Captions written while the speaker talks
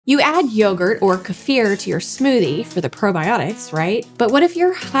You add yogurt or kefir to your smoothie for the probiotics, right? But what if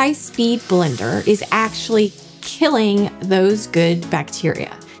your high-speed blender is actually killing those good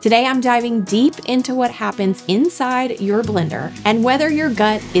bacteria? Today, I'm diving deep into what happens inside your blender and whether your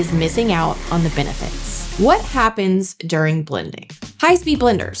gut is missing out on the benefits. What happens during blending? High-speed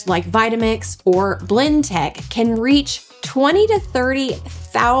blenders like VITAMIX or BlendTech can reach 20 to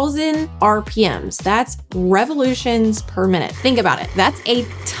 30,000 RPMs. That's revolutions per minute. Think about it. That's a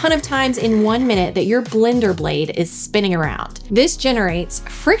ton of times in 1 minute that your blender blade is spinning around. This generates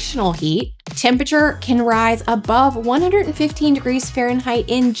frictional heat. Temperature can rise above 115 degrees Fahrenheit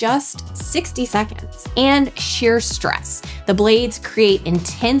in just 60 seconds. And shear stress. The blades create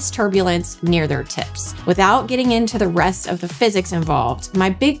intense turbulence near their tips. Without getting into the rest of the physics involved, my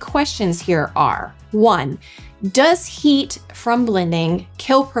big questions here are: 1, does heat from blending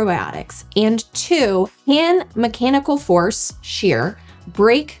kill probiotics? And 2, can mechanical force, shear,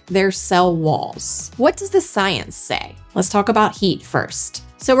 break their cell walls? What does the science say? Let's talk about heat first.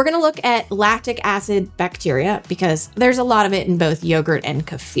 So we're gonna look at lactic acid bacteria because there's a lot of it in both yogurt and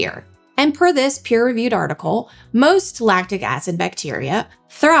kefir. And per this peer-reviewed article, most lactic acid bacteria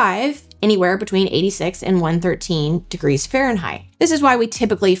thrive anywhere between 86 and 113 degrees Fahrenheit. This is why we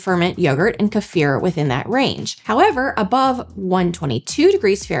typically ferment yogurt and kefir within that range. However, above 122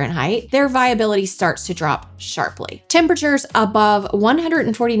 degrees Fahrenheit, their viability starts to drop sharply. Temperatures above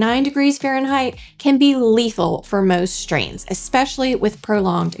 149 degrees Fahrenheit can be lethal for most strains, especially with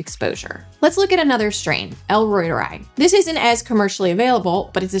prolonged exposure. Let's look at another strain, L. reuteri. This isn't as commercially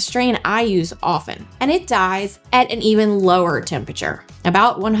available, but it's a strain I use often, and it dies at an even lower temperature,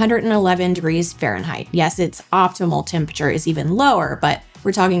 about 111 degrees Fahrenheit. Yes, its optimal temperature is even lower, but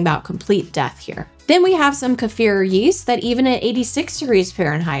we're talking about complete death here. Then we have some kefir yeast that even at 86 degrees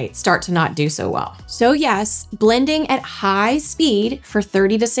Fahrenheit start to not do so well. So yes, blending at high speed for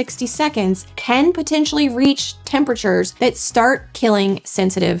 30 to 60 seconds can potentially reach temperatures that start killing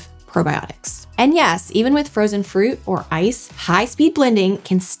sensitive probiotics. And yes, even with frozen fruit or ice, high-speed blending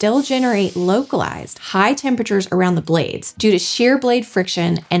can still generate localized high temperatures around the blades due to shear blade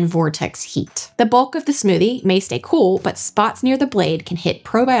friction and vortex heat. The bulk of the smoothie may stay cool, but spots near the blade can hit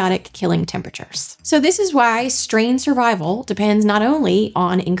probiotic killing temperatures. So this is why strain survival depends not only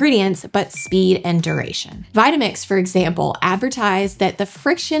on ingredients, but speed and duration. VITAMIX, for example, advertised that the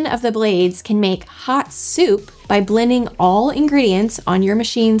friction of the blades can make hot soup by blending all ingredients on your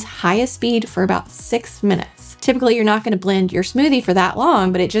machine's highest speed for about 6 minutes. Typically, you're not going to blend your smoothie for that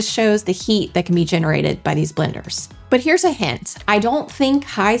long, but it just shows the heat that can be generated by these blenders. But here's a hint. I don't think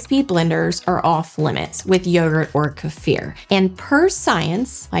high-speed blenders are off limits with yogurt or kefir. And per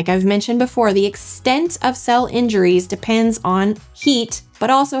science, like I've mentioned before, the extent of cell injuries depends on heat, but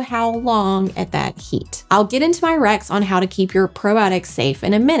also how long at that heat. I'll get into my recs on how to keep your probiotics safe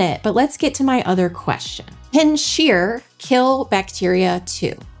in a minute, but let's get to my other question. Can shear kill bacteria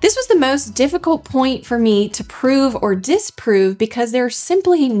too? This was the most difficult point for me to prove or disprove because there are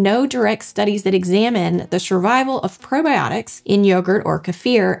simply no direct studies that examine the survival of probiotics in yogurt or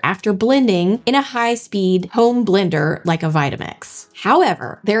kefir after blending in a high-speed home blender like a VITAMIX.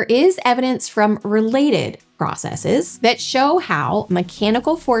 However, there is evidence from related processes that show how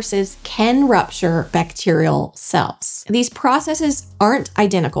mechanical forces can rupture bacterial cells. These processes aren't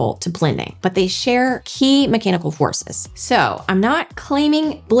identical to blending, but they share key mechanical forces. So I'm not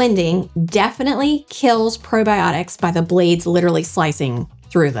claiming blending definitely kills probiotics by the blades literally slicing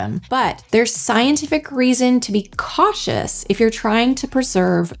through them, but there's scientific reason to be cautious if you're trying to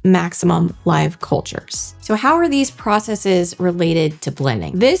preserve maximum live cultures. So how are these processes related to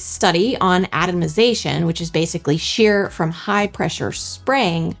blending? This study on atomization, which is basically shear from high pressure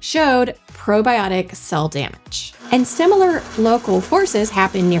spraying, showed probiotic cell damage. And similar local forces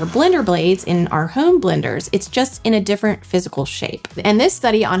happen near blender blades in our home blenders. It's just in a different physical shape. And this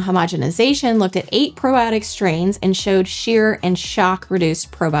study on homogenization looked at 8 probiotic strains and showed shear and shock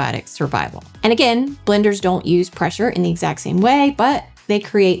reduced probiotic survival. And again, blenders don't use pressure in the exact same way, but they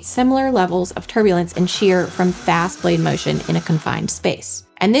create similar levels of turbulence and shear from fast blade motion in a confined space.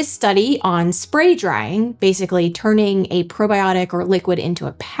 And this study on spray drying, basically turning a probiotic or liquid into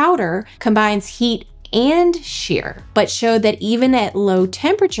a powder, combines heat and shear, but showed that even at low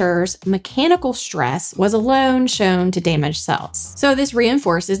temperatures, mechanical stress was alone shown to damage cells. So this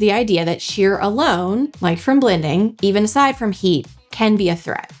reinforces the idea that shear alone, like from blending, even aside from heat, can be a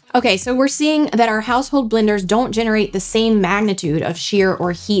threat. Okay, so we're seeing that our household blenders don't generate the same magnitude of shear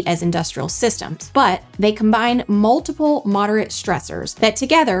or heat as industrial systems, but they combine multiple moderate stressors that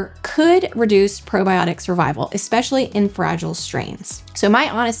together could reduce probiotic survival, especially in fragile strains. So my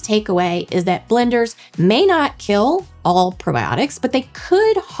honest takeaway is that blenders may not kill all probiotics, but they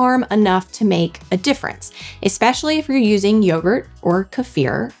could harm enough to make a difference, especially if you're using yogurt or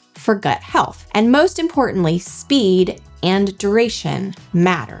kefir for gut health. And most importantly, speed and duration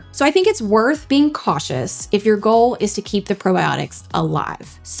matter. So I think it's worth being cautious if your goal is to keep the probiotics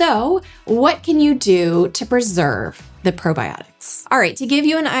alive. So what can you do to preserve the probiotics? All right, to give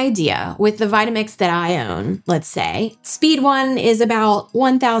you an idea, with the VITAMIX that I own, let's say, speed 1 is about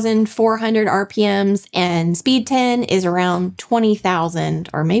 1,400 RPMs and speed 10 is around 20,000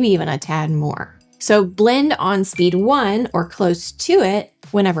 or maybe even a tad more. So blend on speed 1 or close to it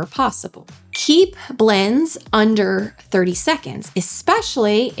whenever possible. Keep blends under 30 seconds,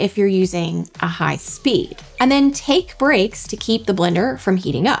 especially if you're using a high speed. And then take breaks to keep the blender from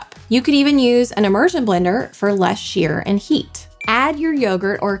heating up. You could even use an immersion blender for less shear and heat. Add your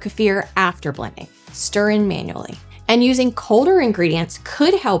yogurt or kefir after blending. Stir in manually. And using colder ingredients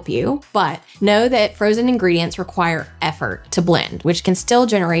could help you, but know that frozen ingredients require effort to blend, which can still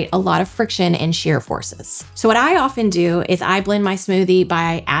generate a lot of friction and shear forces. So what I often do is I blend my smoothie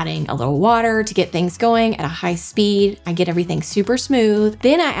by adding a little water to get things going at a high speed. I get everything super smooth.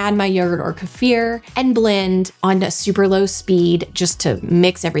 Then I add my yogurt or kefir and blend on a super low speed just to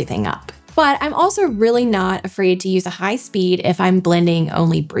mix everything up. But I'm also really not afraid to use a high speed if I'm blending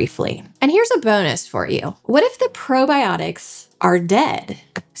only briefly. And here's a bonus for you. What if the probiotics are dead?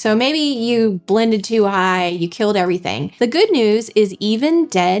 So maybe you blended too high, you killed everything. The good news is even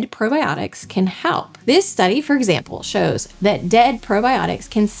dead probiotics can help. This study, for example, shows that dead probiotics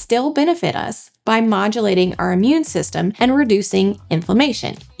can still benefit us by modulating our immune system and reducing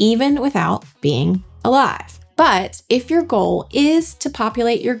inflammation, even without being alive. But if your goal is to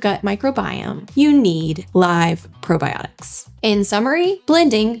populate your gut microbiome, you need live probiotics. In summary,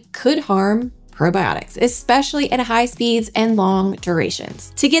 blending could harm probiotics, especially at high speeds and long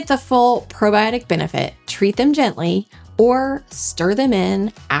durations. To get the full probiotic benefit, treat them gently or stir them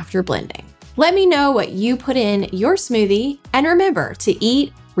in after blending. Let me know what you put in your smoothie, and remember to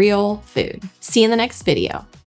eat real food. See you in the next video.